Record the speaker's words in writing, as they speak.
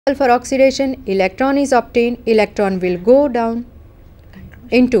for oxidation, electron is obtained, electron will go down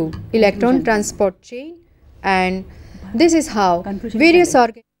into electron transport chain, and this is how various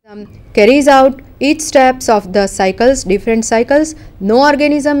organisms carries out each steps of the cycles, different cycles. No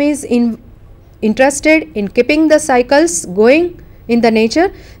organism is interested in keeping the cycles going in the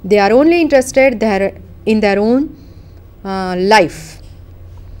nature. They are only interested in their own life.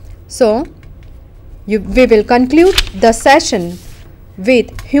 So, we will conclude the session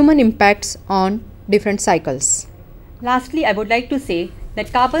with human impacts on different cycles. Lastly, I would like to say that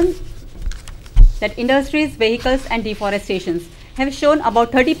industries, vehicles and deforestations have shown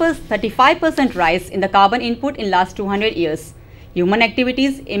about 35% rise in the carbon input in last 200 years. Human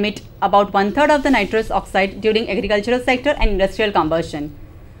activities emit about 1/3 of the nitrous oxide during agricultural sector and industrial combustion.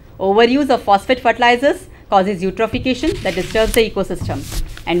 Overuse of phosphate fertilizers causes eutrophication that disturbs the ecosystem,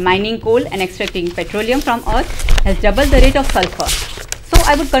 and mining coal and extracting petroleum from earth has doubled the rate of sulfur. So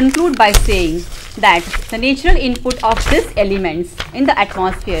I would conclude by saying that the natural input of these elements in the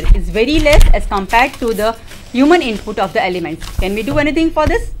atmosphere is very less as compared to the human input of the elements. Can we do anything for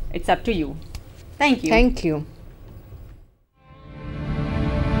this? It's up to you. Thank you. Thank you.